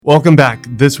Welcome back.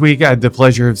 This week, I had the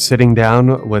pleasure of sitting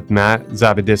down with Matt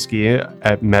Zavadisky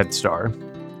at MedStar.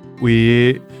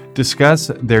 We discuss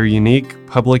their unique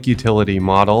public utility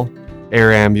model,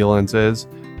 air ambulances,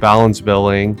 balance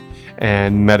billing,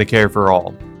 and Medicare for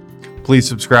All. Please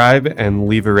subscribe and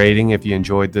leave a rating if you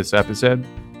enjoyed this episode.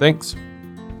 Thanks.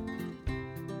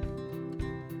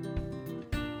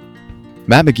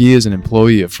 Matt McGee is an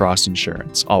employee of Frost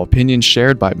Insurance. All opinions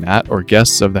shared by Matt or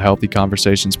guests of the Healthy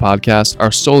Conversations podcast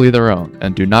are solely their own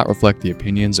and do not reflect the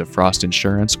opinions of Frost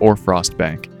Insurance or Frost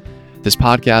Bank. This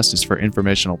podcast is for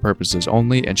informational purposes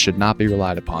only and should not be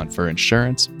relied upon for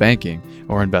insurance, banking,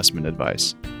 or investment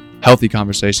advice. Healthy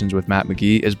Conversations with Matt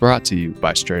McGee is brought to you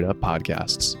by Straight Up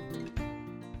Podcasts.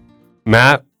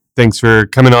 Matt, thanks for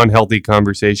coming on Healthy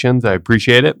Conversations. I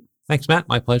appreciate it. Thanks, Matt.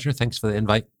 My pleasure. Thanks for the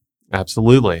invite.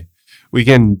 Absolutely. We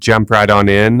can jump right on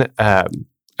in. I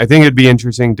think it'd be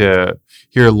interesting to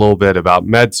hear a little bit about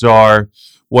MedStar,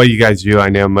 what you guys do. I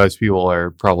know most people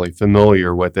are probably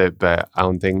familiar with it, but I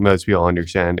don't think most people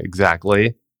understand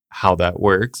exactly how that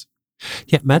works.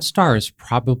 Yeah, MedStar is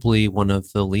probably one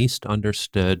of the least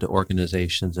understood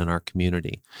organizations in our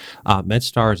community.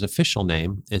 MedStar's official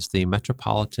name is the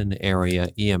Metropolitan Area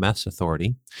EMS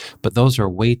Authority, but those are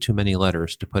way too many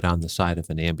letters to put on the side of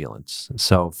an ambulance.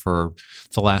 So for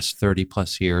the last 30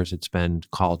 plus years, it's been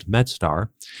called MedStar,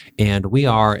 and we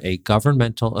are a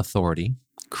governmental authority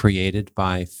created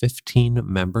by 15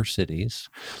 member cities,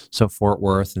 so Fort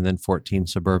Worth and then 14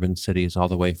 suburban cities all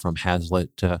the way from Hazlet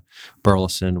to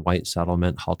Burleson, White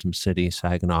Settlement, Haltom City,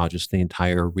 Saginaw, just the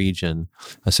entire region,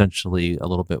 essentially a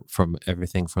little bit from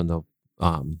everything from the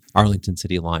Arlington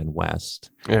City line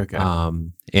west. Okay.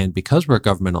 And because we're a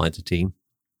governmental entity,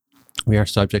 we are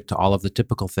subject to all of the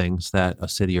typical things that a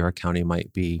city or a county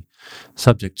might be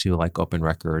subject to, like open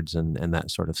records and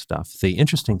that sort of stuff. The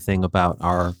interesting thing about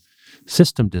our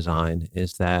system design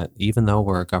is that even though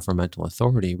we're a governmental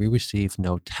authority, we receive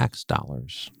no tax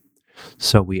dollars.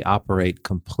 So we operate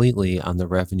completely on the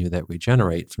revenue that we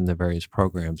generate from the various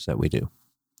programs that we do.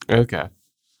 Okay.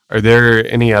 Are there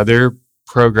any other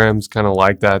programs kind of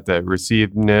like that that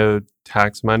receive no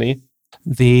tax money?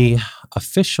 The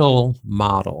official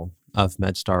model of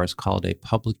MedStar is called a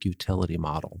public utility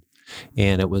model.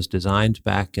 And it was designed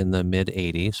back in the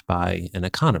mid-'80s by an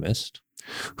economist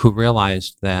who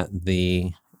realized that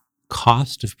the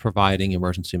cost of providing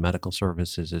emergency medical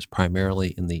services is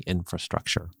primarily in the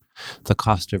infrastructure, the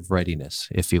cost of readiness,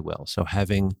 if you will. So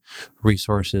having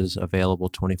resources available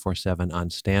 24/7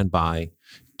 on standby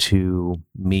to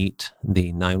meet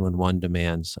the 911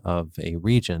 demands of a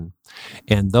region.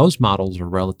 And those models are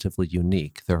relatively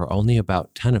unique. There are only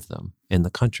about 10 of them in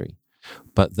the country,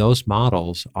 but those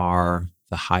models are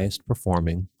the highest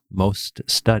performing, most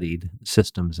studied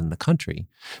systems in the country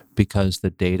because the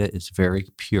data is very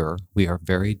pure. We are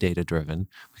very data driven.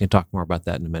 We can talk more about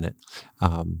that in a minute.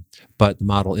 But the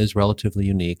model is relatively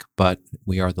unique, but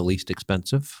we are the least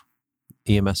expensive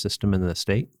EMS system in the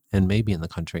state and maybe in the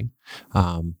country,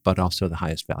 but also the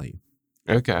highest value.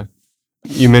 Okay.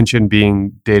 You mentioned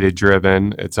being data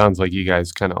driven. It sounds like you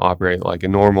guys kind of operate like a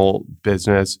normal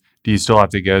business. Do you still have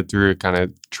to go through a kind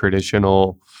of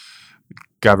traditional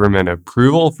government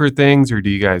approval for things, or do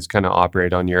you guys kind of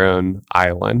operate on your own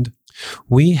island?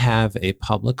 We have a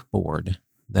public board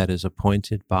that is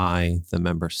appointed by the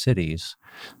member cities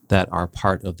that are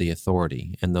part of the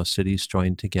authority, and those cities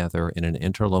join together in an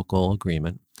interlocal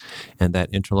agreement, and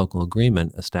that interlocal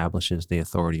agreement establishes the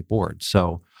authority board.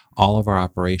 So all of our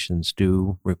operations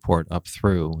do report up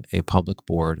through a public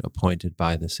board appointed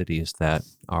by the cities that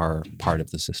are part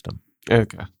of the system.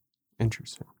 Okay.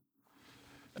 Interesting.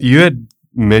 You had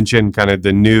mentioned kind of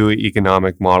the new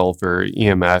economic model for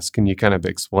EMS. Can you kind of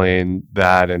explain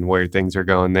that and where things are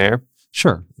going there?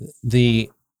 Sure.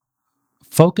 The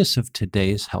focus of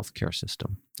today's healthcare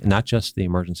system, not just the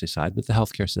emergency side, but the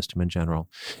healthcare system in general,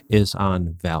 is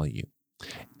on value.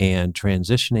 And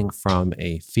transitioning from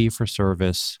a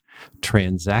fee-for-service,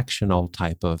 transactional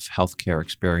type of healthcare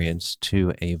experience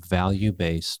to a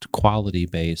value-based,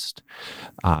 quality-based,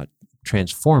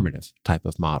 transformative type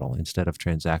of model instead of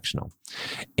transactional.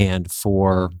 And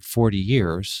for 40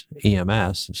 years,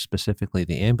 EMS, specifically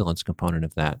the ambulance component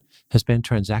of that, has been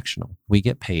transactional. We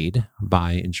get paid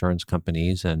by insurance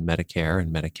companies and Medicare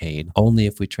and Medicaid only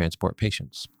if we transport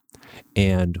patients.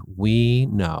 And we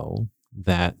know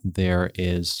that there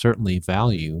is certainly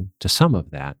value to some of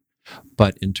that,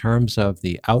 but in terms of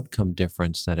the outcome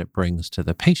difference that it brings to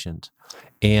the patient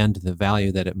and the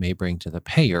value that it may bring to the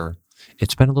payer,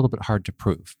 it's been a little bit hard to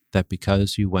prove that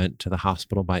because you went to the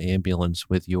hospital by ambulance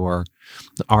with your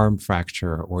arm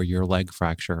fracture or your leg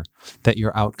fracture, that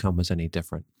your outcome was any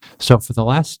different. So for the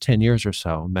last 10 years or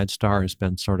so, MedStar has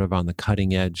been sort of on the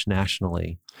cutting edge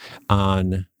nationally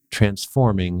on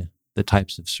transforming the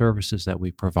types of services that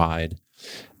we provide.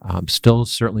 Still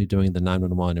certainly doing the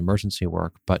 911 emergency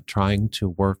work, but trying to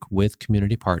work with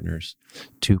community partners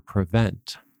to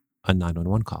prevent a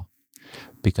 911 call,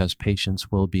 because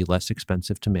patients will be less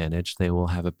expensive to manage. They will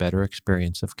have a better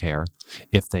experience of care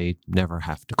if they never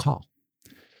have to call.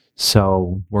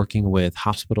 So working with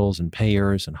hospitals and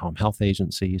payers and home health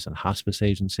agencies and hospice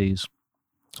agencies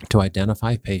to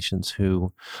identify patients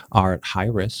who are at high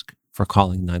risk for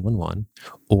calling 911,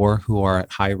 or who are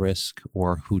at high risk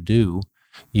or who do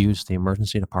use the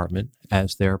emergency department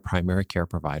as their primary care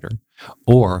provider,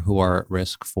 or who are at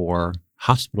risk for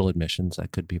hospital admissions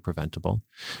that could be preventable,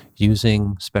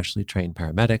 using specially trained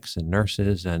paramedics and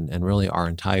nurses and really our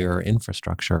entire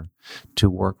infrastructure to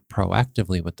work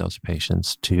proactively with those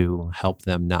patients to help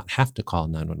them not have to call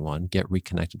 911, get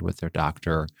reconnected with their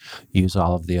doctor, use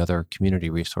all of the other community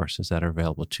resources that are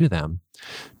available to them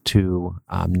to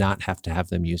not have to have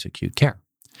them use acute care.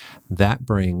 That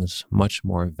brings much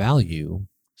more value,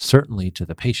 certainly to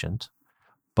the patient,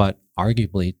 but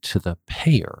arguably to the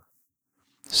payer.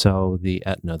 So the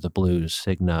Aetna, the Blues,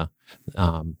 Cigna,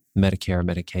 Medicare,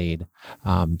 Medicaid,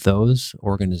 those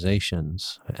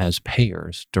organizations as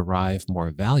payers derive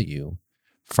more value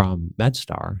from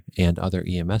MedStar and other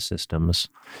EMS systems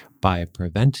by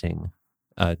preventing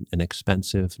an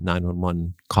expensive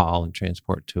 911 call and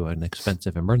transport to an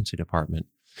expensive emergency department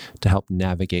to help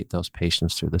navigate those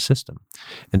patients through the system.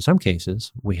 In some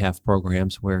cases, we have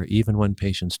programs where even when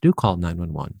patients do call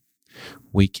 911,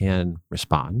 we can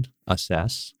respond,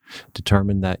 assess,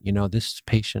 determine that, this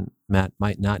patient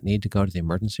might not need to go to the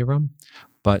emergency room,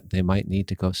 but they might need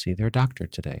to go see their doctor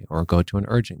today, or go to an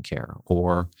urgent care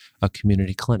or a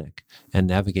community clinic, and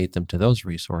navigate them to those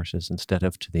resources instead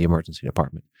of to the emergency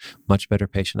department. Much better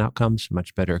patient outcomes,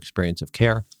 much better experience of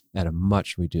care at a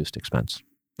much reduced expense.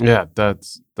 Yeah,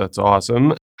 that's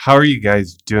awesome. How are you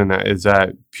guys doing that? Is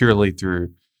that purely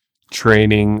through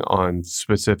training on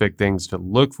specific things to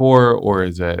look for, or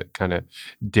is it kind of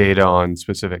data on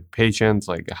specific patients?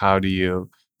 Like, how do you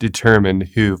determine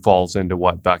who falls into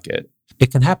what bucket?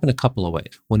 It can happen a couple of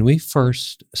ways. When we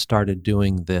first started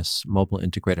doing this mobile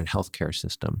integrated healthcare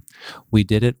system, we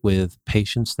did it with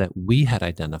patients that we had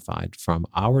identified from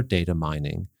our data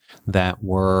mining that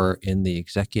were in the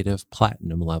executive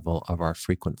platinum level of our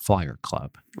frequent flyer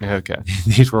club. Okay.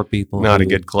 These were people Not who, a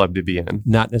good club to be in.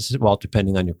 not necessarily, well,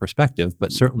 depending on your perspective,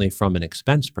 but certainly from an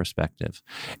expense perspective.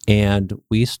 And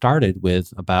we started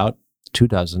with about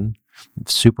 24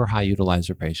 super high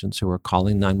utilizer patients who were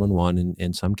calling 911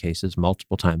 in some cases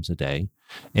multiple times a day.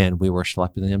 And we were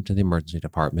schlepping them to the emergency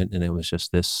department, and it was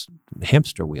just this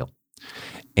hamster wheel.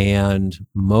 And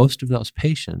most of those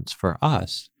patients for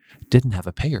us didn't have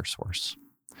a payer source.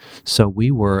 So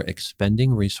we were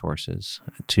expending resources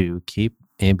to keep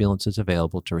ambulances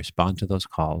available to respond to those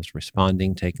calls,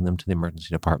 responding, taking them to the emergency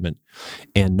department,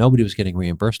 and nobody was getting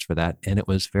reimbursed for that. And it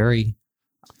was very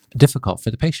difficult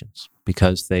for the patients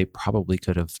because they probably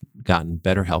could have gotten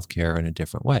better health care in a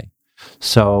different way.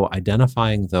 So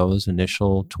identifying those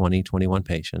initial 21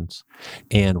 patients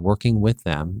and working with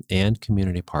them and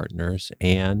community partners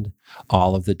and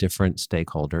all of the different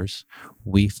stakeholders,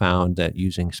 we found that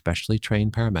using specially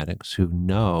trained paramedics who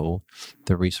know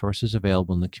the resources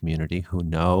available in the community, who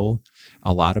know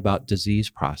a lot about disease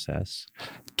process,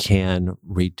 can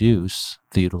reduce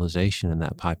the utilization in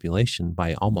that population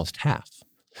by almost half.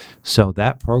 So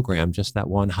that program, just that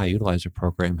one high utilizer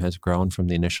program, has grown from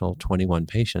the initial 21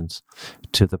 patients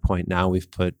to the point now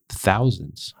we've put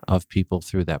thousands of people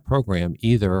through that program,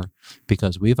 either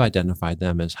because we've identified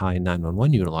them as high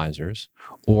 911 utilizers,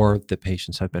 or the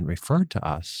patients have been referred to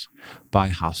us by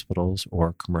hospitals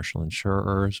or commercial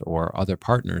insurers or other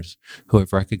partners who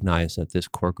have recognized that this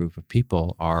core group of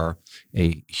people are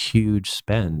a huge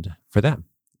spend for them.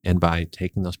 And by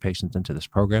taking those patients into this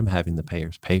program, having the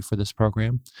payers pay for this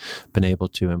program, been able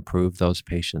to improve those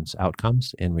patients'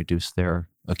 outcomes and reduce their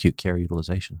acute care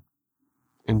utilization.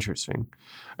 Interesting.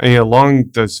 Along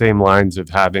the same lines of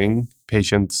having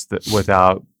patients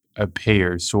without a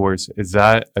payer source, is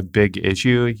that a big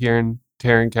issue here in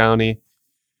Tarrant County?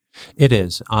 It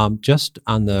is. Just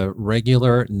on the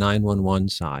regular 911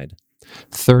 side,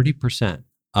 30%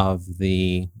 of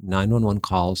the 911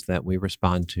 calls that we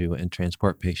respond to and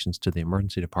transport patients to the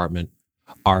emergency department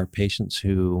are patients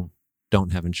who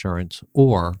don't have insurance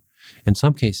or In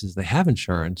some cases, they have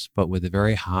insurance, but with a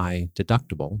very high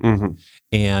deductible, Hmm.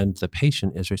 and the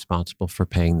patient is responsible for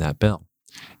paying that bill.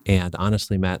 And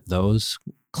honestly, Matt, those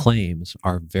claims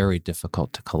are very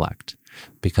difficult to collect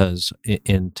because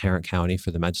in Tarrant County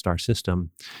for the MedStar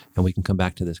system, and we can come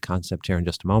back to this concept here in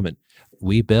just a moment,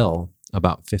 we bill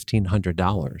about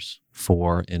 $1,500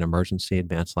 for an emergency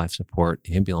advanced life support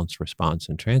ambulance response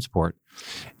and transport.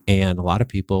 And a lot of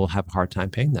people have a hard time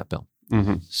paying that bill.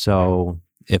 Hmm. So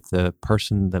if the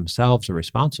person themselves are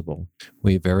responsible,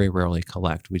 we very rarely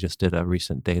collect. We just did a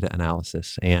recent data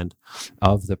analysis, and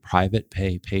of the private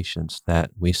pay patients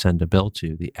that we send a bill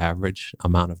to, the average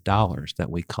amount of dollars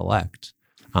that we collect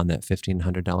on that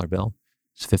 $1,500 bill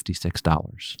is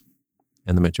 $56.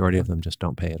 And the majority of them just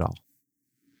don't pay at all.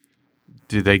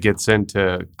 Do they get sent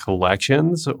to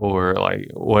collections, or like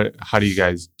what? How do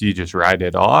you just write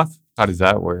it off? How does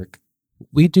that work?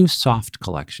 We do soft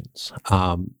collections.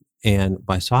 And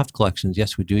by soft collections,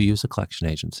 yes, we do use a collection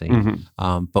agency,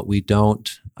 but we don't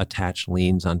attach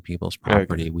liens on people's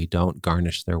property. Okay. We don't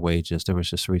garnish their wages. There was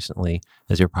just recently,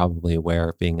 as you're probably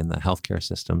aware, being in the healthcare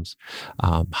systems,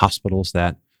 hospitals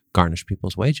that garnish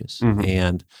people's wages. Mhm.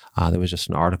 And there was just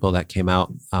an article that came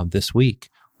out this week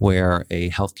where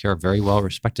a very well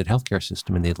respected healthcare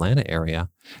system in the Atlanta area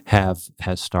has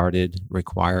started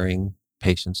requiring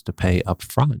patients to pay up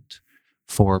front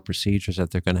for procedures that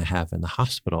they're going to have in the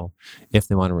hospital if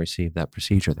they want to receive that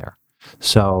procedure there.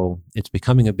 So it's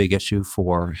becoming a big issue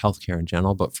for healthcare in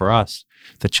general. But for us,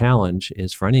 the challenge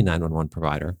is for any 911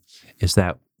 provider is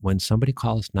that when somebody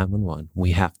calls 911,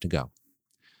 we have to go.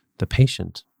 The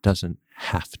patient doesn't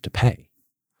have to pay.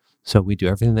 So we do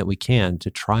everything that we can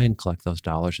to try and collect those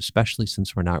dollars, especially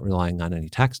since we're not relying on any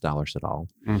tax dollars at all.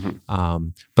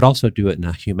 But also do it in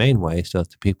a humane way so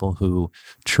that the people who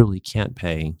truly can't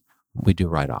pay, we do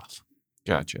write off.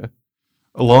 Gotcha.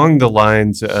 Along the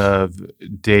lines of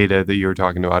data that you were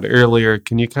talking about earlier,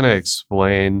 can you kind of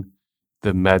explain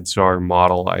the MedStar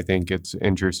model? I think it's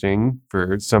interesting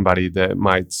for somebody that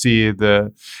might see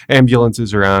the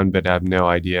ambulances around but have no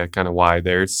idea kind of why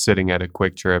they're sitting at a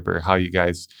Quick Trip, or how you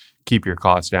guys keep your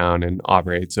costs down and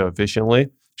operate so efficiently.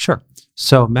 Sure.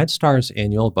 So MedStar's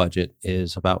annual budget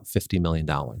is about $50 million.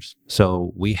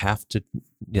 So we have to,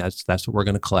 that's what we're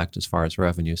going to collect as far as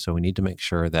revenue. So we need to make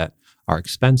sure that our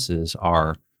expenses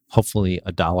are hopefully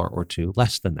 $1 or $2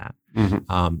 less than that.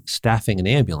 Staffing an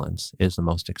ambulance is the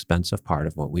most expensive part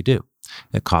of what we do.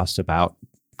 It costs about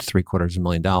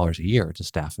 $750,000 a year to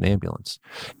staff an ambulance.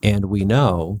 And we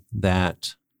know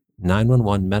that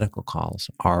 911 medical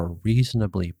calls are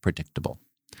reasonably predictable.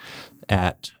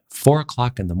 At 4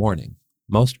 o'clock in the morning,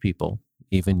 most people,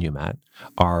 even you, Matt,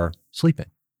 are sleeping,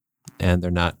 and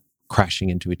they're not crashing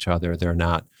into each other. They're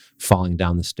not falling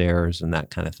down the stairs and that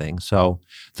kind of thing. So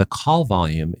the call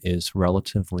volume is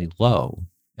relatively low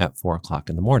at 4 o'clock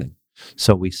in the morning.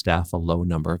 So we staff a low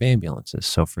number of ambulances.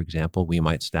 So for example, we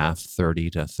might staff 30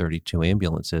 to 32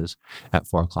 ambulances at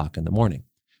 4 o'clock in the morning.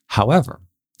 However,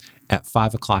 at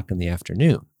 5 o'clock in the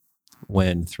afternoon,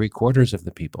 when 3/4 of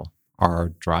the people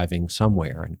are driving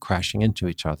somewhere and crashing into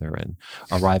each other and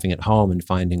arriving at home and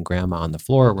finding grandma on the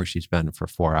floor where she's been for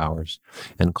 4 hours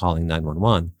and calling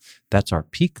 911, that's our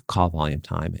peak call volume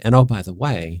time. And oh, by the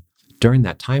way, during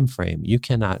that time frame, you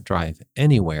cannot drive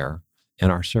anywhere in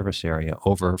our service area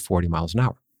over 40 miles an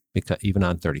hour, because even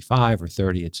on 35 or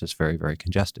 30, it's just very, very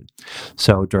congested.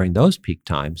 So during those peak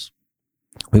times,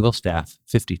 we will staff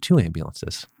 52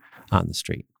 ambulances on the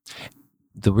street.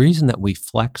 The reason that we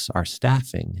flex our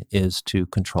staffing is to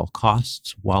control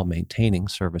costs while maintaining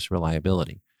service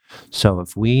reliability. So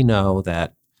if we know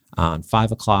that at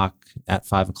 5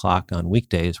 o'clock on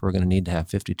weekdays, we're going to need to have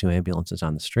 52 ambulances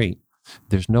on the street,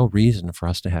 there's no reason for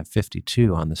us to have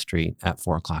 52 on the street at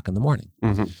 4 o'clock in the morning.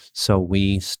 So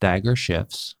we stagger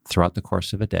shifts throughout the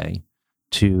course of a day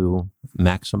to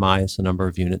maximize the number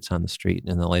of units on the street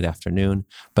in the late afternoon,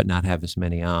 but not have as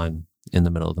many on in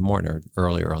the middle of the morning or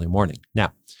early morning.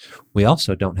 Now, we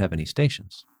also don't have any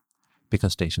stations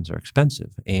because stations are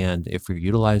expensive. And if you're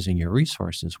utilizing your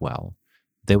resources well,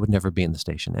 they would never be in the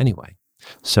station anyway.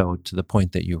 So to the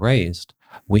point that you raised,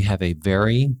 we have a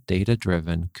very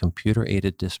data-driven,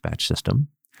 computer-aided dispatch system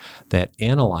that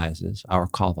analyzes our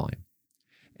call volume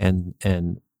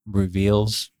and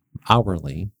reveals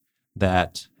hourly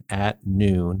that at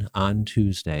noon on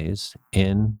Tuesdays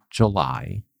in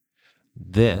July,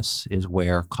 this is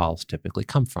where calls typically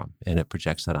come from, and it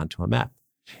projects that onto a map.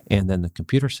 And then the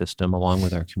computer system, along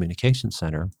with our communication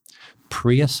center,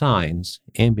 pre-assigns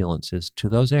ambulances to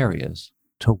those areas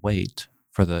to wait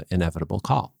for the inevitable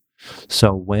call.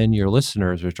 So when your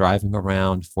listeners are driving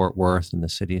around Fort Worth and the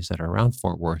cities that are around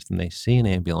Fort Worth and they see an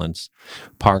ambulance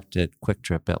parked at Quick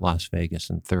Trip at Las Vegas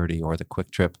in 30 or the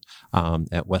Quick Trip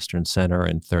at Western Center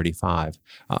in 35,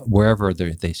 wherever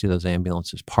they see those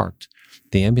ambulances parked,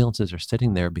 the ambulances are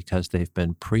sitting there because they've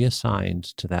been pre-assigned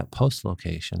to that post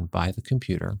location by the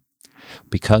computer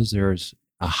because there's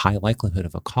a high likelihood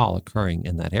of a call occurring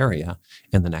in that area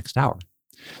in the next hour.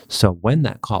 So when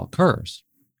that call occurs,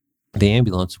 the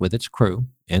ambulance with its crew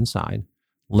inside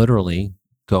literally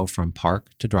go from park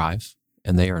to drive,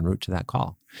 and they are en route to that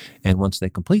call. And once they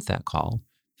complete that call,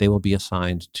 they will be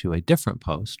assigned to a different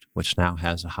post, which now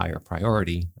has a higher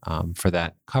priority for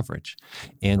that coverage.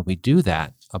 And we do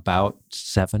that about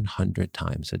 700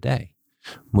 times a day,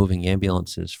 moving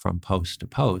ambulances from post to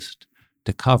post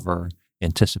to cover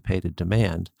anticipated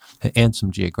demand and some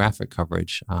geographic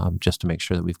coverage just to make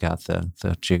sure that we've got the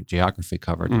geography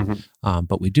covered.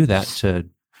 But we do that to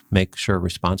make sure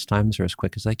response times are as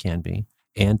quick as they can be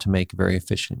and to make very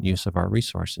efficient use of our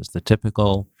resources. The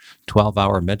typical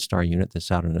 12-hour MedStar unit that's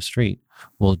out on the street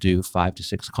will do 5 to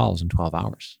 6 calls in 12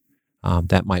 hours.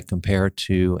 That might compare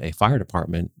to a fire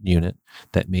department unit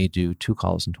that may do 2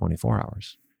 calls in 24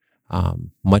 hours.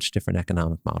 Much different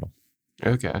economic model.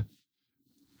 Okay.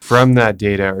 From that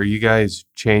data, are you guys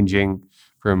changing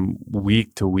from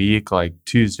week to week, like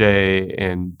Tuesday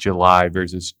in July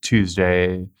versus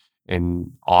Tuesday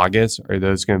in August? Are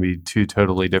those going to be 2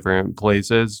 totally different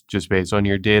places just based on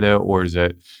your data, or is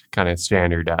it kind of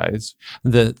standardized?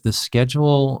 The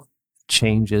schedule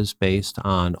changes based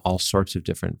on all sorts of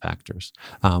different factors.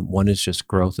 One is just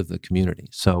growth of the community.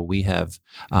 So we have,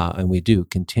 and we do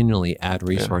continually add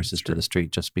resources to the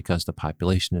street just because the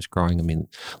population is growing. I mean,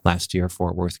 last year,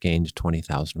 Fort Worth gained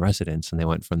 20,000 residents, and they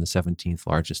went from the 17th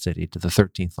largest city to the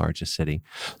 13th largest city.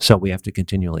 So we have to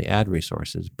continually add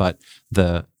resources. But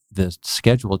the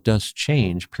schedule does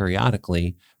change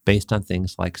periodically based on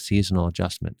things like seasonal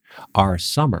adjustment. Our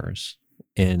summers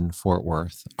in Fort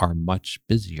Worth are much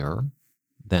busier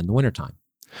than the wintertime.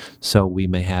 So we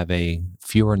may have a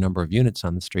fewer number of units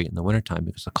on the street in the wintertime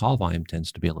because the call volume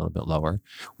tends to be a little bit lower.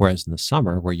 Whereas in the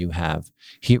summer, where you have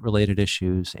heat-related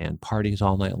issues and parties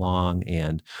all night long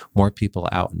and more people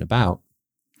out and about,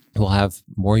 we'll have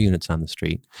more units on the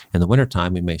street. In the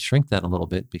wintertime, we may shrink that a little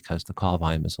bit because the call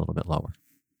volume is a little bit lower.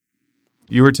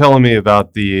 You were telling me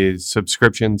about the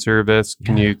subscription service.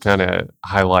 Can you kind of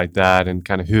highlight that and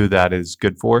kind of who that is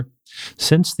good for?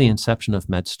 Since the inception of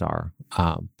MedStar,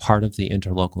 part of the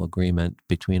interlocal agreement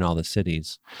between all the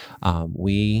cities,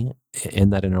 in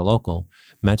that interlocal,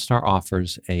 MedStar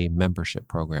offers a membership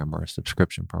program or a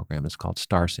subscription program. It's called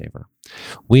Star Saver.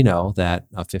 We know that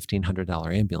a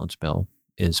 $1,500 ambulance bill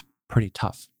is pretty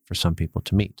tough for some people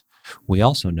to meet. We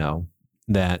also know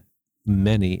that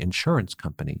many insurance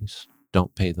companies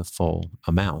don't pay the full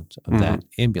amount of that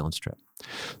ambulance trip.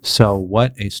 So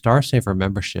what a Star Saver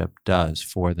membership does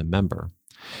for the member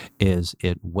is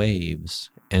it waives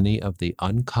any of the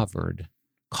uncovered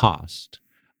cost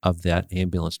of that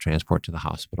ambulance transport to the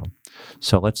hospital.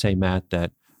 So let's say, Matt,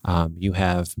 that you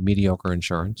have mediocre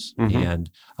insurance and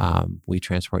we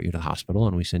transport you to the hospital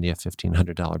and we send you a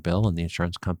 $1,500 bill and the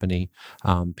insurance company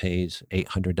pays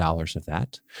 $800 of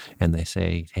that. And they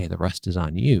say, hey, the rest is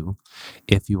on you.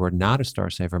 If you are not a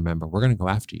Star Saver member, we're going to go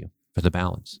after you for the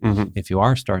balance. If you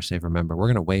are a Star Saver member, we're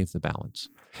going to waive the balance.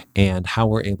 And how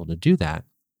we're able to do that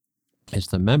is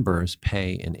the members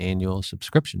pay an annual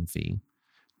subscription fee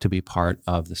to be part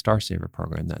of the Star Saver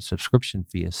program. That subscription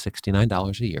fee is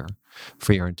 $69 a year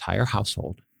for your entire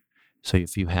household. So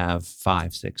if you have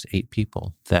 5, 6, 8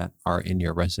 people that are in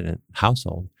your resident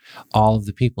household, all of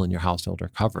the people in your household are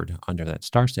covered under that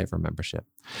Star Saver membership.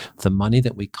 The money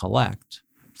that we collect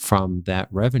from that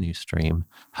revenue stream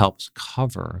helps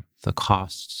cover the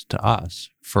costs to us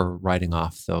for writing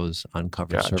off those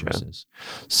uncovered services.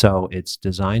 So it's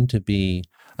designed to be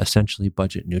essentially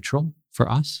budget neutral for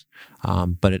us,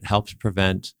 but it helps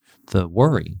prevent the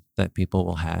worry that people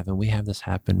will have. And we have this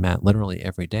happen, Matt, literally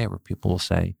every day where people will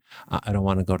say, I don't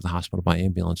want to go to the hospital by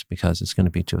ambulance because it's going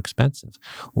to be too expensive.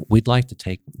 We'd like to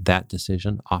take that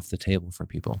decision off the table for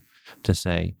people to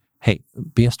say, hey,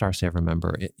 be a Star Saver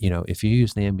member. If you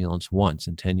use the ambulance once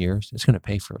in 10 years, it's going to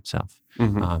pay for itself.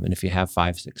 And if you have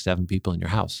 5, 6, 7 people in your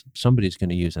house, somebody's going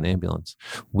to use an ambulance.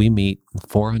 We meet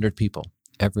 400 people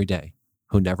every day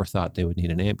who never thought they would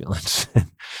need an ambulance.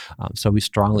 So we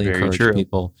strongly encourage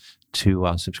people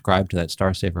to subscribe to that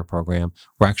Star Saver program.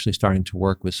 We're actually starting to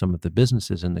work with some of the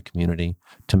businesses in the community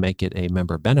to make it a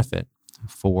member benefit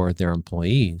for their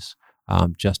employees,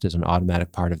 just as an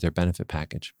automatic part of their benefit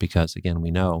package. Because again, we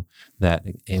know that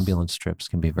ambulance trips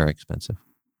can be very expensive.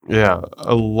 Yeah,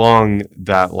 along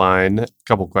that line, a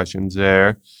couple questions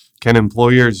there. Can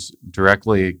employers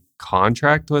directly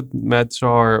contract with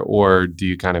MedStar, or do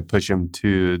you kind of push them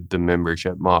to the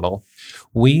membership model?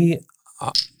 We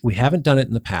we haven't done it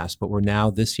in the past, but we're now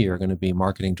this year going to be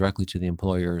marketing directly to the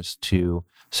employers to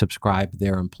subscribe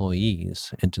their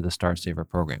employees into the Star Saver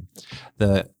program.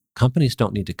 The companies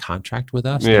don't need to contract with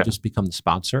us; they Yeah, just become the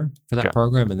sponsor for that okay.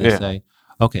 program, and they Yeah, say,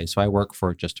 "Okay, so I work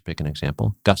for, just to pick an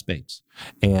example, Gus Bates,"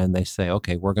 and they say,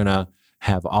 "Okay, we're going to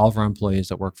have all of our employees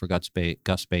that work for Gus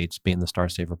Bates be in the Star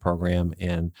Saver program,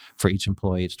 and for each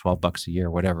employee, it's $12 a year,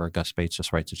 whatever. Gus Bates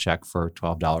just writes a check for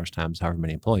 $12 times however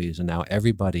many employees, and now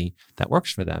everybody that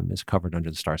works for them is covered under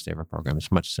the Star Saver program.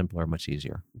 It's much simpler, much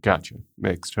easier." gotcha.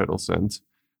 Makes total sense.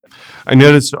 I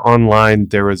noticed online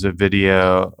there was a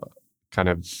video kind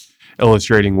of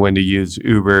illustrating when to use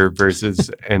Uber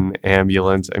versus an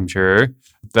ambulance. I'm sure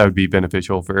that would be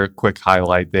beneficial for a quick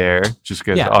highlight there, just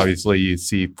because Yeah, obviously you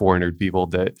see 400 people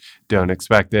that don't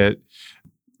expect it.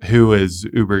 Who is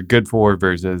Uber good for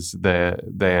versus the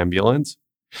ambulance?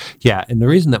 yeah. And the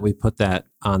reason that we put that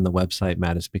on the website,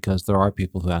 Matt, is because there are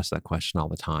people who ask that question all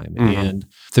the time. Hmm. And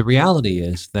the reality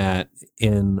is that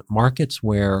in markets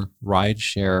where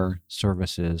rideshare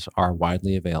services are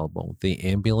widely available, the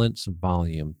ambulance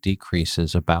volume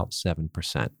decreases about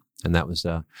 7%. And that was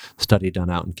a study done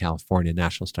out in California, a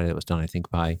national study that was done, I think,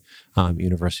 by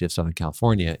University of Southern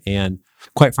California. And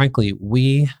quite frankly,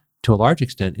 we, to a large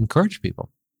extent, encourage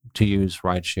people to use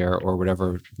rideshare or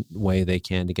whatever way they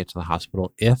can to get to the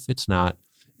hospital if it's not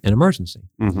an emergency.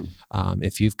 Hmm.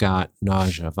 If you've got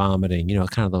nausea, vomiting,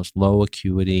 kind of those low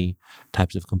acuity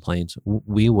types of complaints,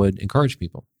 we would encourage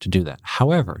people to do that.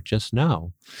 However, just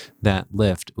know that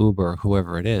Lyft, Uber,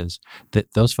 whoever it is,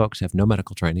 that those folks have no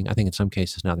medical training. I think in some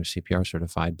cases now they're CPR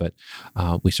certified, but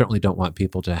we certainly don't want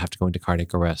people to have to go into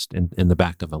cardiac arrest in the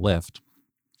back of a Lyft.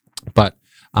 But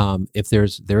if there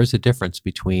is a difference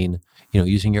between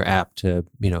using your app to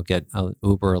get an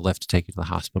Uber or Lyft to take you to the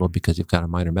hospital because you've got a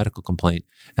minor medical complaint,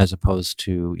 as opposed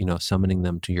to summoning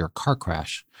them to your car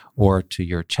crash or to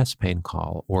your chest pain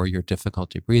call or your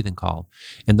difficulty breathing call.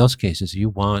 In those cases, you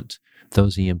want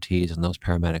those EMTs and those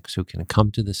paramedics who can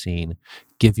come to the scene,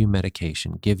 give you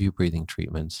medication, give you breathing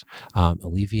treatments,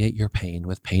 alleviate your pain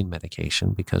with pain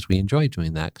medication, because we enjoy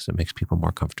doing that because it makes people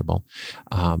more comfortable,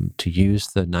 to use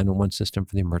the 911 system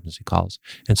for the emergency calls,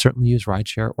 and certainly use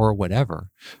rideshare or whatever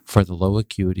for the low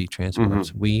acuity transports.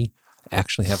 Hmm. We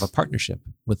actually have a partnership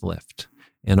with Lyft.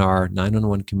 In our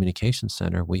 911 communications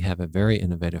center, we have a very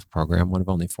innovative program, one of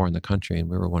only 4 in the country, and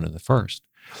we were one of the first,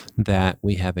 that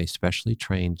we have a specially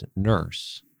trained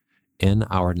nurse in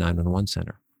our 911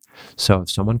 center. So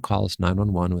if someone calls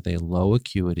 911 with a low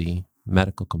acuity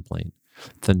medical complaint,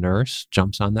 the nurse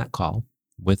jumps on that call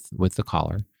with the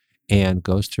caller and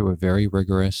goes through a very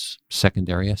rigorous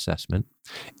secondary assessment.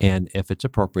 And if it's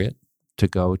appropriate to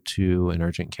go to an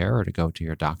urgent care or to go to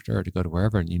your doctor or to go to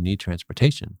wherever and you need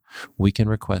transportation, we can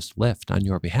request Lyft on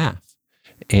your behalf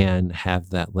and have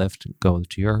that Lyft go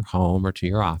to your home or to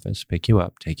your office, pick you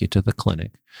up, take you to the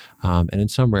clinic, and in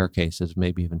some rare cases,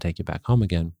 maybe even take you back home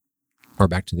again or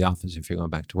back to the office if you're going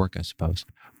back to work, I suppose.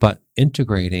 But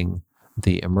integrating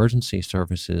the emergency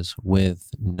services with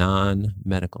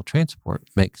non-medical transport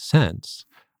makes sense.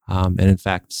 And in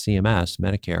fact, CMS,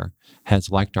 Medicare, has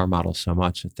liked our model so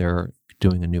much that they're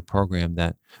doing a new program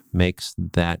that makes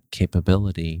that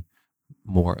capability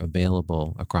more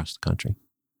available across the country.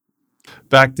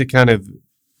 Back to kind of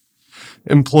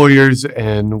employers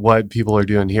and what people are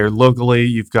doing here locally,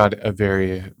 you've got a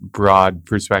very broad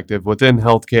perspective within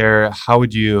healthcare. How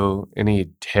would you,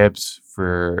 any tips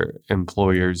for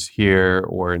employers here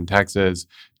or in Texas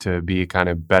to be kind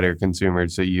of better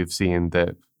consumers that you've seen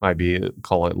that might be,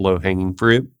 call it low hanging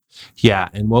fruit? Yeah,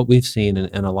 and what we've seen,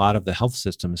 and a lot of the health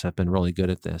systems have been really good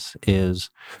at this, is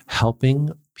helping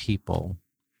people,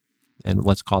 and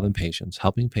let's call them patients,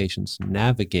 helping patients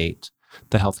navigate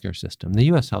the healthcare system. The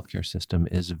U.S. healthcare system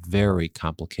is very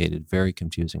complicated, very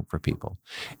confusing for people.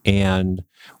 And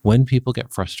when people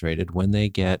get frustrated, when they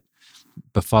get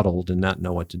befuddled and not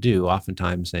know what to do,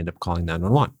 oftentimes they end up calling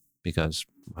 911 because,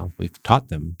 well, we've taught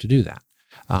them to do that.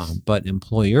 But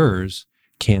employers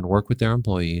can work with their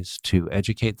employees to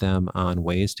educate them on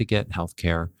ways to get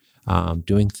healthcare,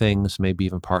 doing things, maybe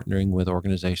even partnering with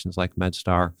organizations like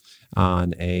MedStar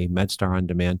on a MedStar on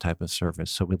demand type of service.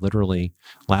 So we literally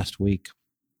last week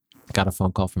got a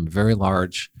phone call from a very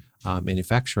large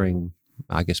manufacturing,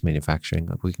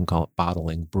 we can call it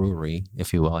bottling brewery,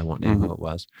 if you will. I won't name who it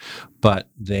was,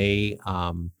 but they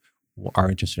are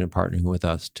interested in partnering with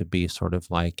us to be sort of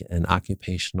like an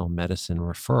occupational medicine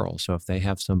referral. So if they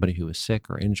have somebody who is sick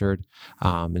or injured,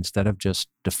 instead of just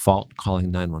default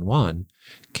calling 911,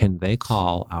 can they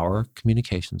call our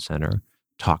communication center,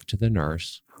 talk to the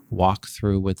nurse, walk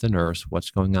through with the nurse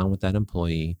what's going on with that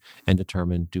employee, and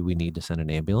determine, do we need to send an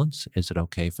ambulance? Is it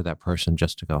okay for that person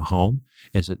just to go home?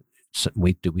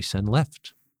 Do we send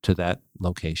Lyft to that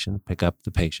location, pick up the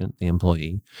patient, the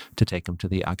employee, to take them to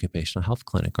the occupational health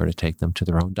clinic or to take them to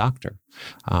their own doctor?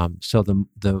 So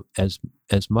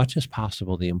as much as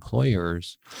possible, the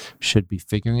employers should be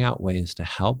figuring out ways to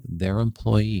help their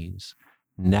employees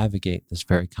navigate this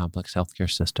very complex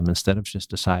healthcare system instead of just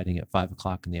deciding at 5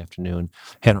 o'clock in the afternoon,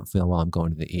 hey, I don't feel well, I'm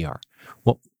going to the ER.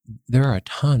 Well, there are a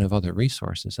ton of other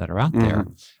resources that are out there.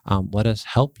 Let us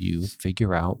help you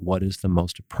figure out what is the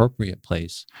most appropriate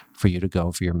place for you to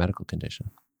go for your medical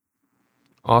condition.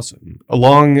 Awesome.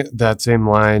 Along that same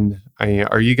line,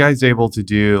 are you guys able to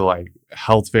do like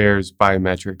health fairs,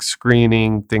 biometric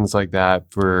screening, things like that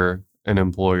for an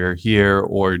employer here,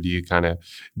 or do you kind of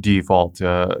default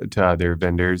to other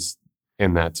vendors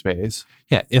in that space?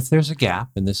 Yeah, if there's a gap,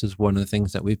 and this is one of the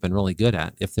things that we've been really good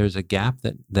at, if there's a gap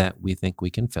that we think we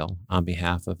can fill on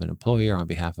behalf of an employer, on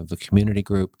behalf of a community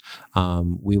group,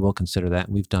 we will consider that.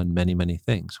 And we've done many, many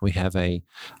things. We have a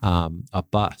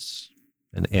bus,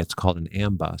 and it's called an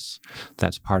AMBUS.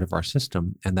 That's part of our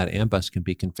system, and that AMBUS can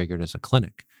be configured as a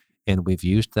clinic. And we've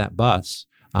used that bus,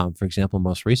 for example,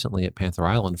 most recently at Panther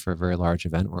Island for a very large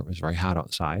event where it was very hot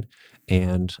outside.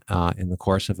 And in the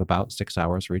course of about 6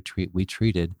 hours retreat, we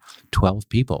treated 12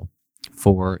 people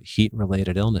for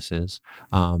heat-related illnesses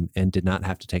and did not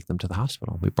have to take them to the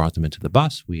hospital. We brought them into the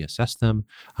bus, we assessed them,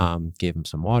 gave them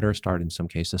some water, in some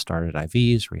cases started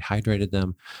IVs, rehydrated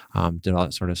them, did all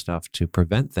that sort of stuff to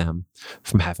prevent them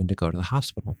from having to go to the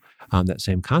hospital. That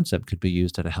same concept could be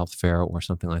used at a health fair or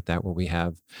something like that, where we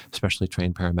have specially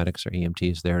trained paramedics or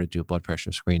EMTs there to do blood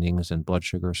pressure screenings and blood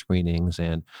sugar screenings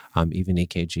and even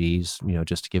EKGs,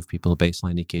 just to give people a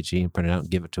baseline EKG and print it out and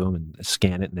give it to them and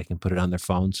scan it, and they can put it on their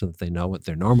phone so that they know what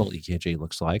their normal EKG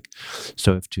looks like.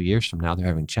 So if 2 years from now they're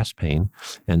having chest pain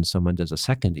and someone does a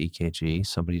second EKG,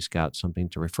 somebody's got something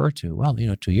to refer to. Well,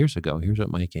 2 years ago, here's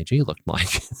what my EKG looked like.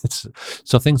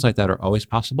 So things like that are always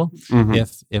possible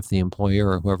if the employer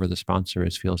or whoever the sponsor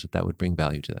is feels that would bring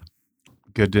value to them.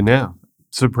 Good to know.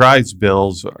 Surprise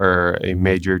bills are a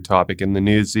major topic in the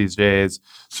news these days,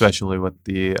 especially with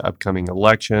the upcoming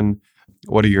election.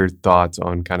 What are your thoughts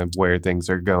on kind of where things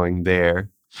are going there?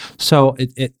 So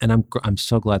and I'm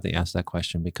so glad they asked that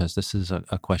question, because this is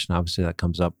a question obviously that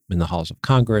comes up in the halls of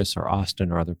Congress or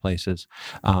Austin or other places.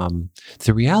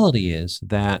 The reality is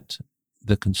that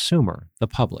the consumer, the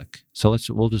public. So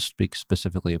we'll just speak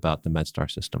specifically about the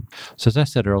MedStar system. So as I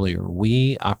said earlier,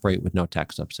 we operate with no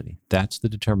tax subsidy. That's the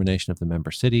determination of the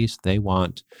member cities. They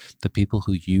want the people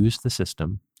who use the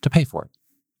system to pay for it.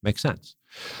 Makes sense.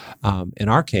 In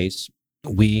our case,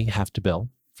 we have to bill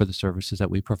for the services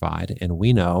that we provide, and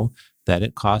we know that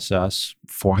it costs us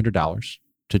 $400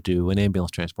 to do an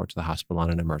ambulance transport to the hospital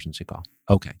on an emergency call.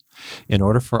 Okay. In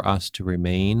order for us to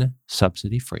remain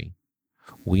subsidy-free,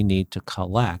 we need to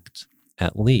collect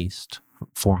at least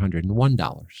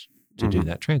 $401 to do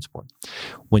that transport.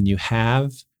 When you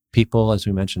have people, as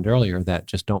we mentioned earlier, that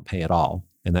just don't pay at all,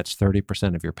 and that's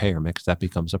 30% of your payer mix, that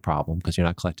becomes a problem because you're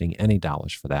not collecting any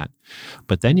dollars for that.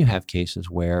 But then you have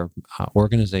cases where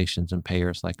organizations and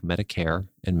payers like Medicare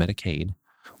and Medicaid,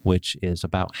 which is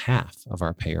about half of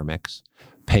our payer mix,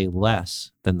 pay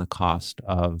less than the cost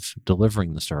of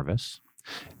delivering the service.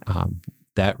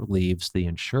 That leaves the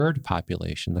insured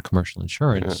population, the commercial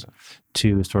insurance,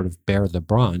 to sort of bear the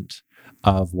brunt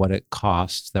of what it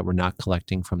costs that we're not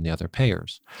collecting from the other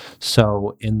payers.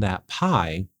 So in that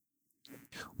pie,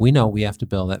 we know we have to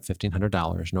bill that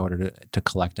 $1,500 in order to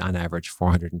collect on average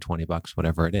 $420,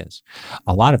 whatever it is.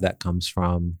 A lot of that comes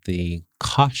from the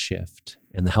cost shift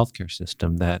in the healthcare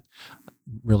system that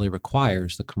really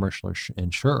requires the commercial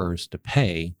insurers to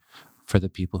pay for the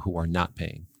people who are not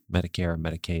paying, Medicare,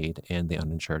 Medicaid, and the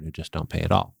uninsured who just don't pay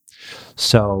at all.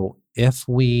 So if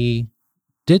we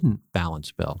didn't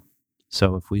balance bill,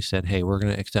 so if we said, hey, we're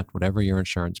going to accept whatever your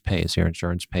insurance pays,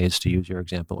 to use your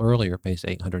example earlier, pays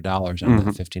 $800 on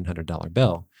that $1,500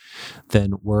 bill,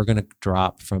 then we're going to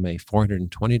drop from a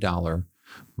 $420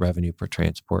 revenue per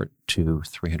transport to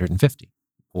 $350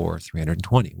 or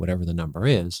 $320, whatever the number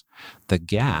is. The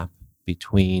gap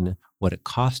between what it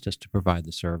costs us to provide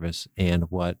the service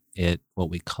and what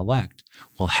we collect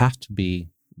will have to be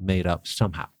made up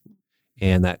somehow.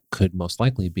 And that could most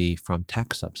likely be from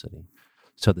tax subsidy.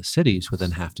 So the cities would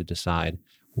then have to decide,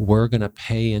 we're going to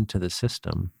pay into the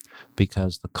system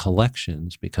because the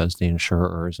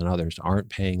insurers and others aren't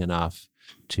paying enough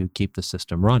to keep the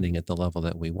system running at the level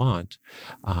that we want.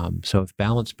 So if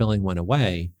balance billing went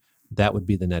away, that would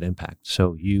be the net impact.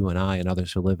 So you and I and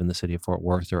others who live in the city of Fort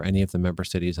Worth or any of the member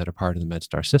cities that are part of the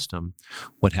MedStar system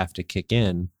would have to kick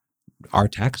in our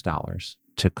tax dollars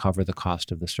to cover the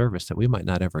cost of the service that we might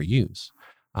not ever use.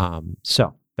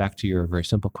 So back to your very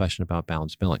simple question about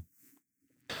balance billing.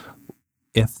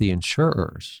 If the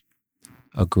insurers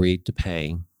agreed to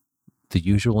pay the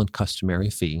usual and customary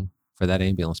fee for that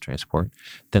ambulance transport,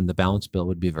 then the balance bill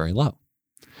would be very low.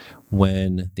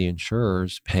 When the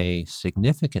insurers pay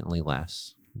significantly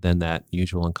less than that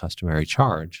usual and customary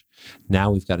charge,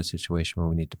 now we've got a situation where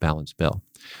we need to balance bill.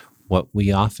 What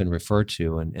we often refer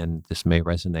to, and this may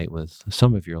resonate with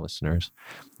some of your listeners,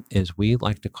 is we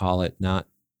like to call it not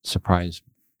surprise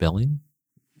billing.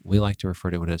 We like to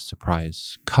refer to it as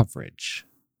surprise coverage,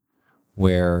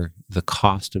 where the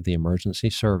cost of the emergency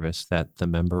service that the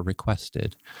member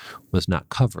requested was not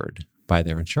covered by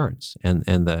their insurance. And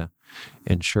the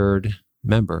insured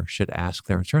member should ask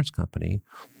their insurance company,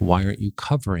 why aren't you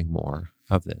covering more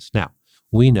of this? Now,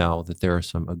 we know that there are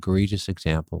some egregious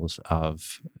examples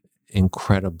of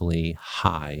incredibly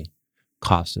high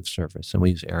cost of service, and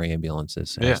we use air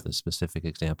ambulances as the specific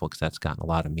example because that's gotten a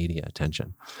lot of media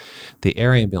attention. The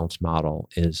air ambulance model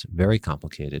is very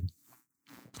complicated,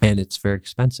 and it's very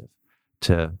expensive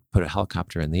to put a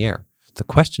helicopter in the air. The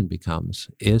question becomes,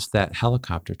 is that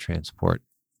helicopter transport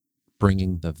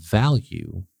bringing the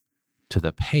value to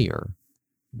the payer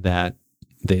that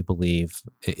they believe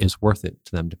is worth it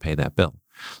to them to pay that bill?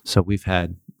 So we've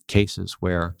had cases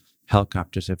where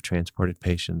helicopters have transported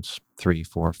patients 3,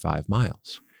 4, 5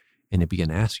 miles. And you begin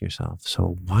to ask yourself,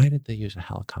 so why did they use a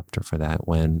helicopter for that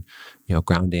when,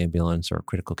 ground ambulance or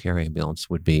critical care ambulance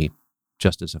would be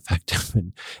just as effective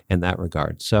in that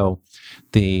regard? So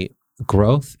the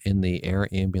growth in the air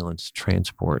ambulance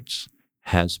transports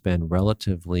has been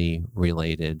relatively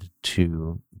related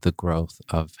to the growth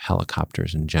of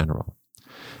helicopters in general.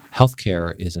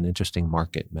 Healthcare is an interesting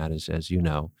market, Matt, as you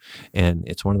know, and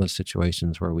it's one of those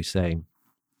situations where we say,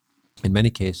 in many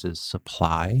cases,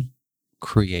 supply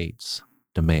creates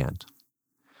demand.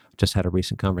 Just had a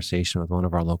recent conversation with one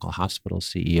of our local hospital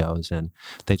CEOs, and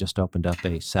they just opened up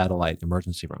a satellite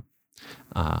emergency room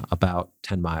about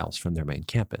 10 miles from their main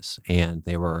campus. And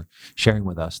they were sharing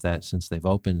with us that since they've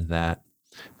opened that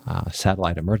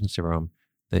satellite emergency room,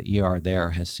 the ER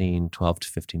there has seen 12 to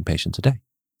 15 patients a day.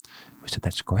 We said,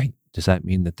 that's great. Does that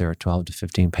mean that there are 12 to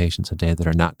 15 patients a day that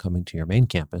are not coming to your main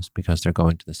campus because they're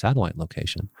going to the satellite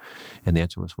location? And the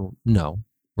answer was, well, no.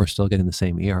 We're still getting the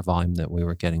same ER volume that we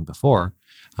were getting before,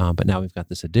 but now we've got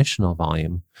this additional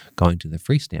volume going to the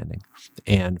freestanding.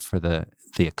 And for the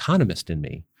economist in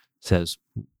me says,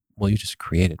 well, you just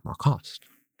created more cost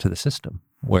to the system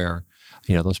where,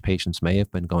 those patients may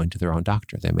have been going to their own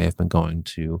doctor. They may have been going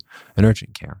to an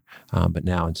urgent care, but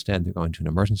now instead they're going to an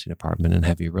emergency department. And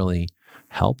have you really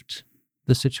helped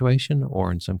the situation?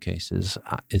 Or in some cases,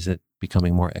 is it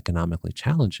becoming more economically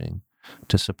challenging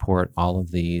to support all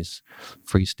of these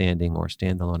freestanding or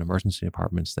standalone emergency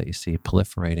departments that you see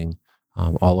proliferating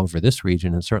all over this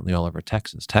region and certainly all over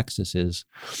Texas? Texas is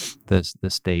the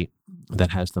state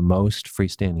that has the most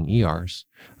freestanding ERs.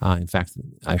 In fact,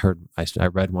 I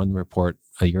read one report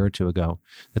a year or two ago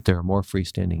that there are more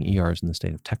freestanding ERs in the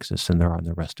state of Texas than there are in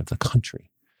the rest of the country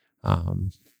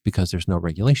because there's no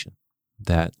regulation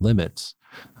that limits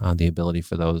the ability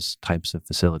for those types of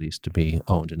facilities to be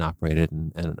owned and operated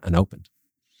and opened.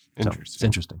 Interesting. So it's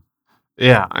interesting.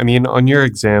 Yeah. I mean, on your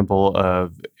example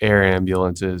of air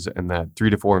ambulances and that 3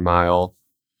 to 4 mile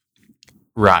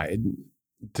ride,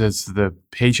 does the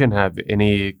patient have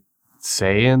any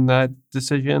say in that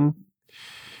decision?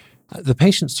 The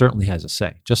patient certainly has a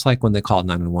say. Just like when they call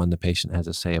 911, the patient has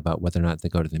a say about whether or not they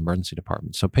go to the emergency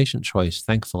department. So patient choice,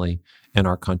 thankfully, in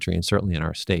our country and certainly in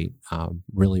our state,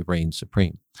 really reigns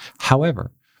supreme.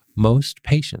 However, most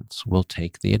patients will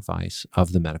take the advice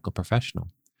of the medical professional.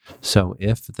 So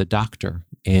if the doctor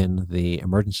in the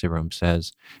emergency room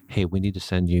says, hey, we need to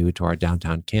send you to our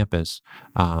downtown campus,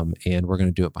 and we're going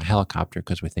to do it by helicopter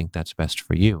because we think that's best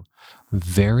for you,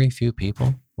 very few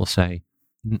people will say,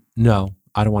 no,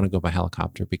 I don't want to go by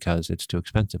helicopter because it's too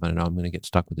expensive. And I know I'm going to get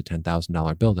stuck with a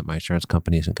 $10,000 bill that my insurance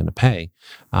company isn't going to pay,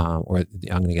 or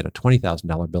I'm going to get a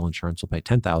 $20,000 bill. Insurance will pay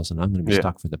 $10,000. I'm going to be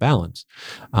stuck for the balance.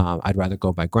 I'd rather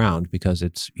go by ground because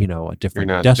it's a different.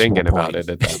 You're not decimal thinking point. about it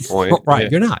at that point,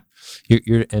 Right? You're not.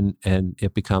 You're and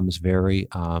it becomes very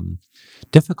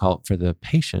difficult for the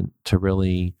patient to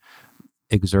really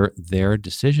exert their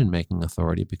decision-making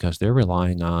authority because they're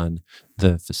relying on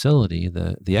the facility,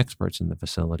 the experts in the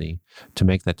facility, to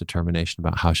make that determination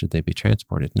about how should they be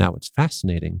transported. Now, what's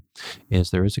fascinating is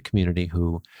there is a community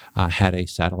who had a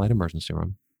satellite emergency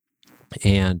room,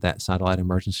 and that satellite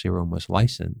emergency room was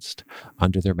licensed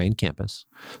under their main campus.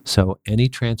 So any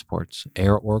transports,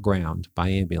 air or ground, by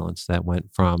ambulance that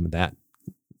went from that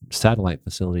satellite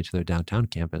facility to their downtown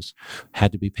campus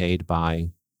had to be paid by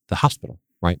the hospital,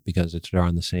 right? Because they're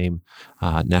on the same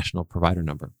national provider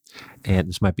number. And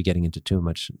this might be getting into too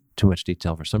much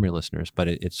detail for some of your listeners, but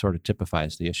it sort of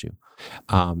typifies the issue.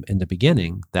 In the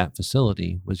beginning, that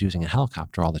facility was using a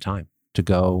helicopter all the time to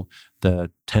go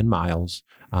the 10 miles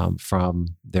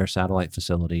from their satellite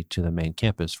facility to the main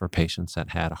campus for patients that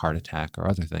had a heart attack or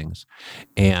other things.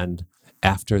 And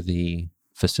after the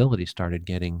facility started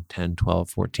getting $10,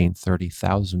 $12, $14,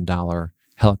 $30,000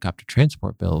 helicopter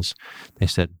transport bills, they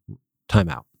said, time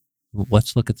out.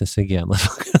 Let's look at this again. Let's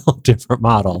look at a different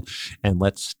model, and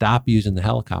let's stop using the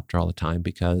helicopter all the time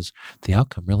because the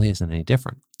outcome really isn't any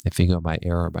different if you go by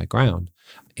air or by ground.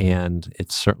 And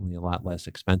it's certainly a lot less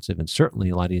expensive and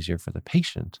certainly a lot easier for the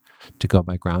patient to go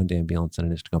by ground ambulance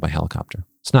than it is to go by helicopter.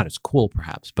 It's not as cool,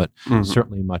 perhaps, but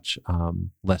certainly much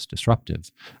less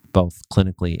disruptive, both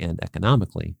clinically and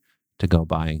economically, to go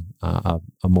by a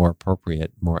more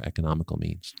appropriate, more economical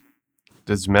means.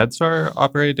 Does MedStar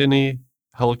operate any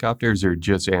helicopters or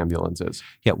just ambulances?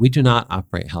 Yeah, we do not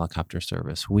operate helicopter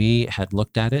service. We had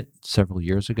looked at it several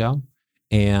years ago,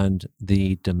 and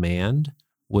the demand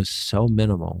was so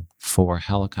minimal for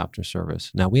helicopter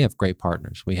service. Now, we have great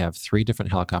partners. We have 3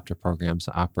 different helicopter programs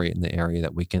that operate in the area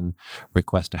that we can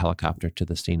request a helicopter to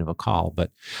the scene of a call.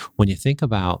 But when you think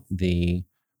about the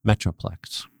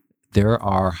Metroplex, there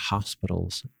are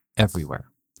hospitals everywhere.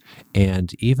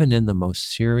 And even in the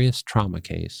most serious trauma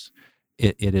case,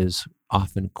 it is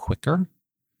often quicker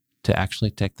to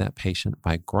actually take that patient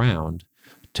by ground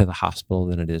to the hospital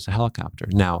than it is a helicopter.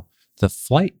 Now, the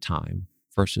flight time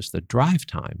versus the drive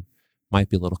time might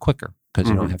be a little quicker because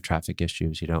you don't have traffic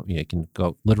issues. You can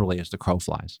go literally as the crow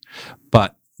flies.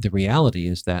 But the reality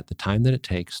is that the time that it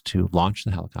takes to launch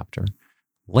the helicopter,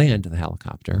 land the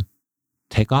helicopter,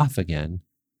 take off again,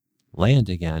 land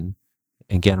again,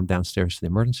 and get them downstairs to the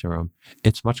emergency room,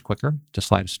 it's much quicker to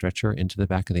slide a stretcher into the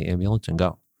back of the ambulance and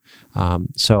go.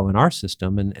 So in our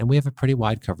system, and we have a pretty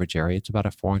wide coverage area, it's about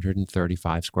a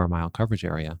 435 square mile coverage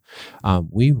area,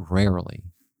 we rarely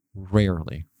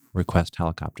request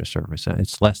helicopter service.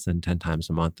 It's less than 10 times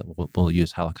a month that we'll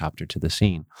use helicopter to the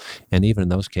scene. And even in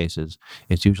those cases,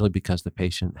 it's usually because the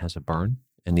patient has a burn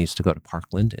and needs to go to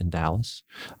Parkland in Dallas.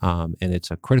 And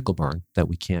it's a critical burn that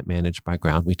we can't manage by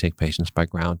ground. We take patients by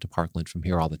ground to Parkland from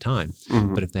here all the time.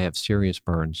 But if they have serious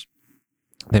burns,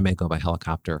 they may go by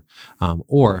helicopter,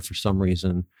 or if for some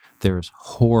reason there's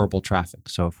horrible traffic.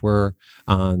 So if we're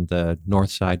on the north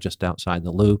side, just outside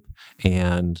the loop,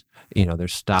 and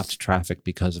there's stopped traffic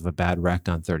because of a bad wreck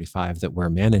on 35 that we're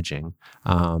managing,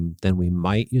 then we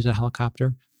might use a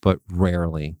helicopter, but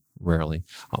rarely.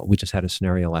 We just had a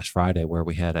scenario last Friday where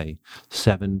we had a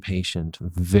 7-patient,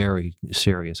 very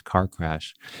serious car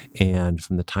crash. And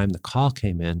from the time the call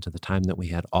came in to the time that we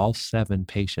had all 7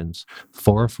 patients,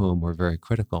 4 of whom were very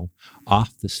critical,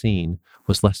 off the scene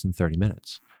was less than 30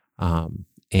 minutes.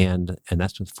 And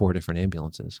that's with 4 different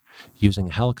ambulances. Using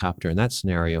a helicopter in that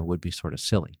scenario would be sort of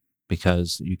silly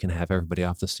because you can have everybody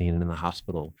off the scene and in the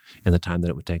hospital in the time that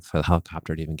it would take for the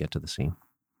helicopter to even get to the scene.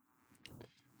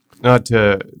 Now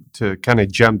to kind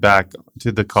of jump back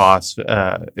to the cost,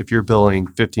 if you're billing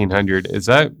 $1,500, is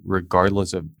that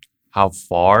regardless of how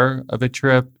far of a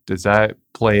trip? Does that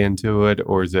play into it,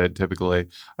 or is it typically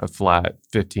a flat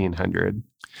 $1,500?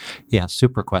 Yeah,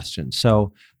 super question.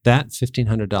 So that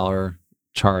 $1,500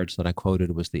 charge that I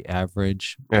quoted was the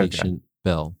average patient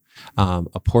bill.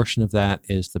 A portion of that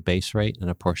is the base rate,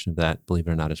 and a portion of that, believe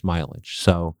it or not, is mileage.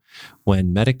 So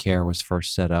when Medicare was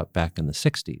first set up back in the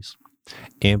 60s,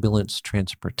 ambulance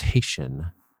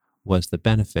transportation was the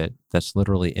benefit that's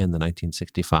literally in the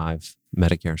 1965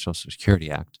 Medicare and Social Security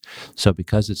Act. So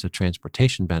because it's a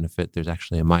transportation benefit, there's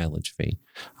actually a mileage fee.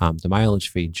 The mileage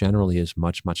fee generally is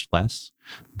much, much less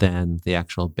than the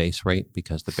actual base rate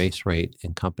because the base rate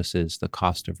encompasses the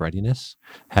cost of readiness,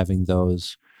 having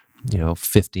those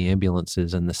 50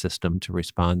 ambulances in the system to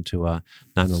respond to a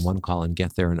 911 call and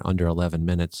get there in under 11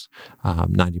 minutes,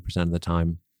 90% of the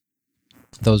time.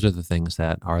 Those are the things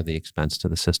that are the expense to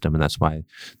the system, and that's why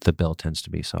the bill tends to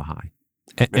be so high.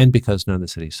 And because none of the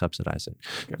cities subsidize it.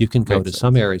 Yeah, you can go to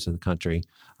some areas of the country,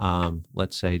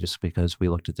 let's say, just because we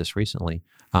looked at this recently,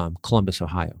 Columbus,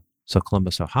 Ohio. So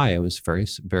Columbus, Ohio is very,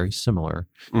 very similar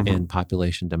in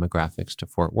population demographics to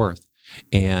Fort Worth.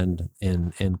 And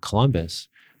in Columbus,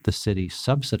 the city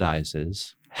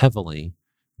subsidizes heavily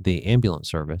the ambulance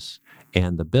service,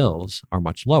 and the bills are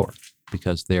much lower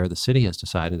because there the city has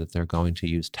decided that they're going to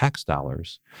use tax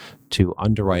dollars to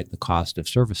underwrite the cost of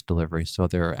service delivery so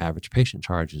their average patient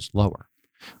charge is lower.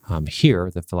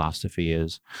 Here, the philosophy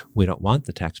is we don't want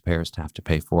the taxpayers to have to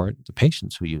pay for it. The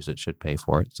patients who use it should pay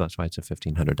for it. So that's why it's a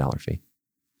 $1,500 fee.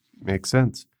 Makes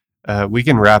sense. We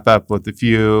can wrap up with a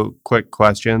few quick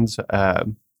questions.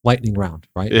 Lightning round,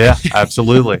 right? Yeah,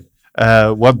 absolutely.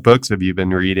 What books have you been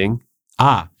reading?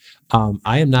 I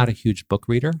am not a huge book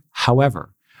reader.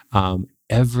 However,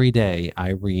 every day I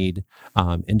read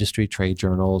industry trade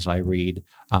journals. I read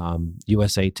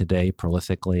USA Today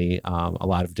prolifically, a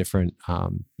lot of different,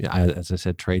 as I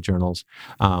said, trade journals,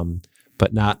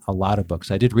 but not a lot of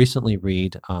books. I did recently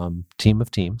read Team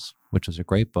of Teams, which was a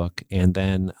great book. And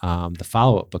then the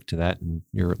follow-up book to that, and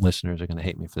your listeners are going to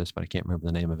hate me for this, but I can't remember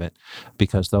the name of it,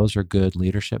 because those are good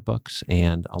leadership books.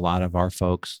 And a lot of our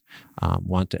folks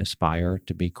want to aspire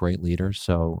to be great leaders.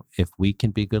 So if we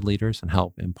can be good leaders and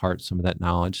help impart some of that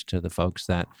knowledge to the folks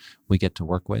that we get to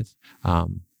work with,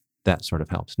 that sort of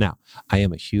helps. Now, I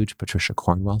am a huge Patricia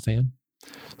Cornwell fan.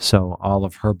 So all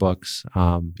of her books,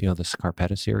 the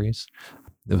Scarpetta series,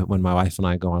 when my wife and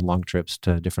I go on long trips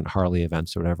to different Harley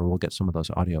events or whatever, we'll get some of those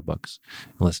audiobooks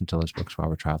and listen to those books while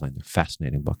we're traveling. They're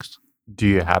fascinating books. Do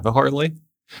you have a Harley?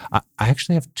 I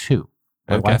actually have two.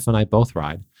 My wife and I both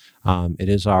ride. It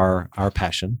is our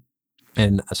passion.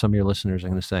 And some of your listeners are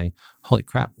going to say, holy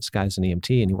crap, this guy's an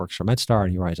EMT and he works for MedStar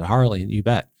and he rides a Harley. And you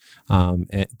bet.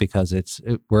 Because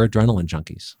we're adrenaline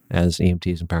junkies as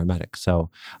EMTs and paramedics. So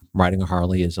riding a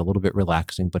Harley is a little bit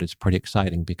relaxing, but it's pretty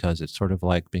exciting because it's sort of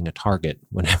like being a target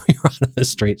whenever you're on the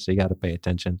street. So you got to pay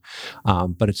attention.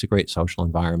 But it's a great social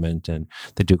environment and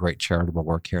they do great charitable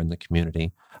work here in the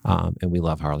community. And we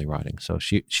love Harley riding. So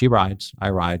she rides, I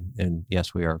ride. And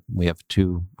yes, we have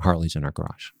two Harleys in our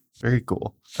garage. Very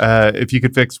cool. If you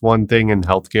could fix one thing in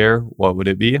healthcare, what would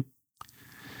it be?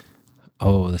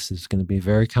 Oh, this is going to be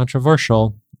very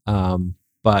controversial.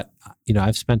 But,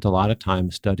 I've spent a lot of time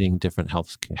studying different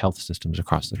health systems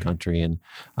across the country. And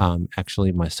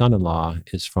actually, my son-in-law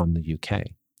is from the UK.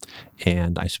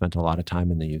 And I spent a lot of time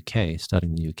in the UK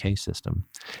studying the UK system.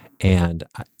 And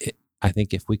I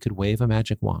think if we could wave a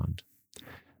magic wand,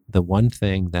 the one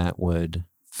thing that would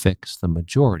fix the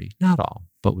majority, not all,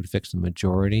 but would fix the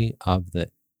majority of the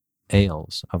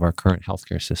ails of our current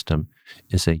healthcare system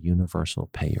is a universal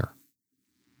payer.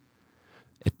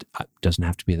 It doesn't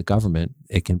have to be the government.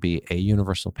 It can be a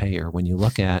universal payer. When you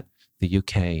look at the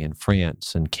UK and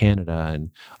France and Canada and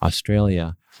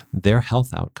Australia, their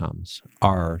health outcomes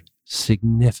are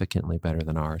significantly better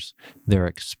than ours. Their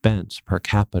expense per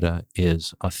capita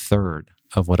is a third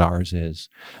of what ours is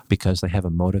because they have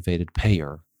a motivated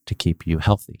payer to keep you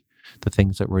healthy. The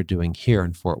things that we're doing here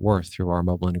in Fort Worth through our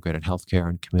mobile integrated healthcare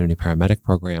and community paramedic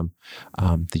program,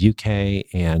 the UK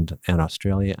and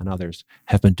Australia and others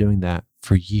have been doing that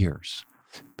for years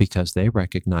because they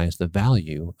recognize the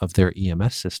value of their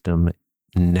EMS system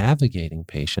navigating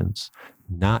patients,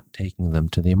 not taking them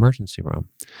to the emergency room.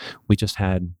 We just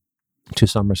had 2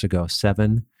 summers ago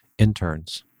 7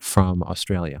 interns from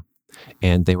Australia,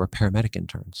 and they were paramedic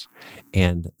interns,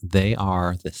 and they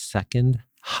are the second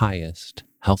highest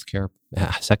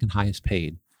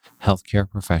paid healthcare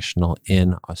professional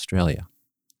in Australia.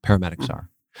 Paramedics are.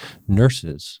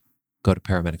 Nurses go to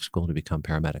paramedic school to become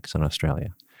paramedics in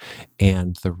Australia.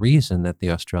 And the reason that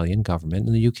the Australian government,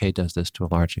 and the UK does this to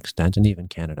a large extent, and even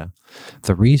Canada,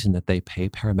 the reason that they pay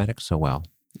paramedics so well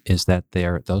is that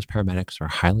those paramedics are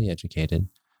highly educated,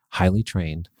 highly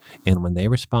trained, and when they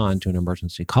respond to an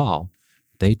emergency call,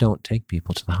 they don't take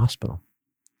people to the hospital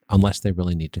unless they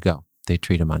really need to go. They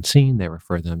treat them on scene. They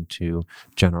refer them to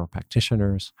general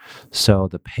practitioners. So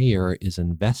the payer is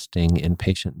investing in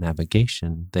patient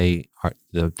navigation. They are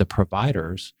the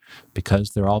providers,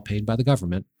 because they're all paid by the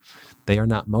government. They are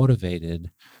not motivated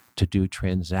to do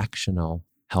transactional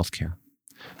healthcare.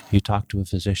 You talk to a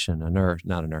physician,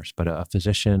 a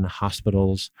physician,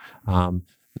 hospitals.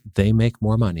 They make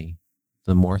more money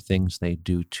the more things they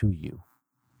do to you.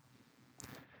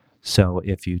 So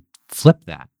if you flip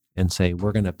that and say,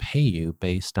 we're going to pay you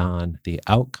based on the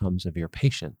outcomes of your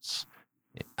patients,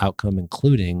 outcome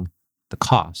including the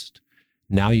cost.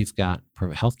 Now you've got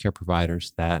healthcare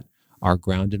providers that are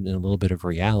grounded in a little bit of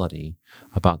reality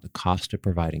about the cost of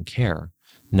providing care,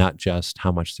 not just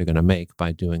how much they're going to make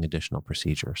by doing additional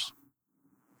procedures.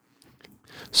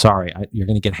 Sorry, you're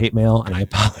going to get hate mail, and I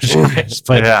apologize,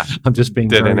 but yeah, I'm just being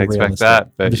didn't very expect realistic.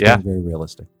 that, but yeah, being very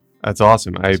realistic. That's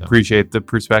awesome. I appreciate the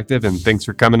perspective, and thanks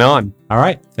for coming on. All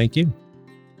right. Thank you.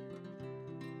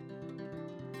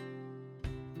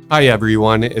 Hi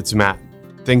everyone, it's Matt.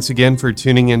 Thanks again for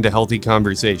tuning in to Healthy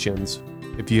Conversations.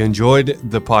 If you enjoyed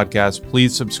the podcast,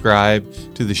 please subscribe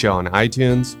to the show on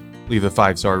iTunes, leave a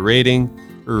 5-star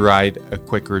rating, or write a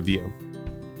quick review.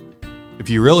 If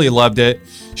you really loved it,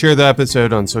 share the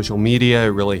episode on social media.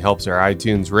 It really helps our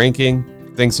iTunes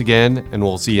ranking. Thanks again, and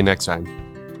we'll see you next time.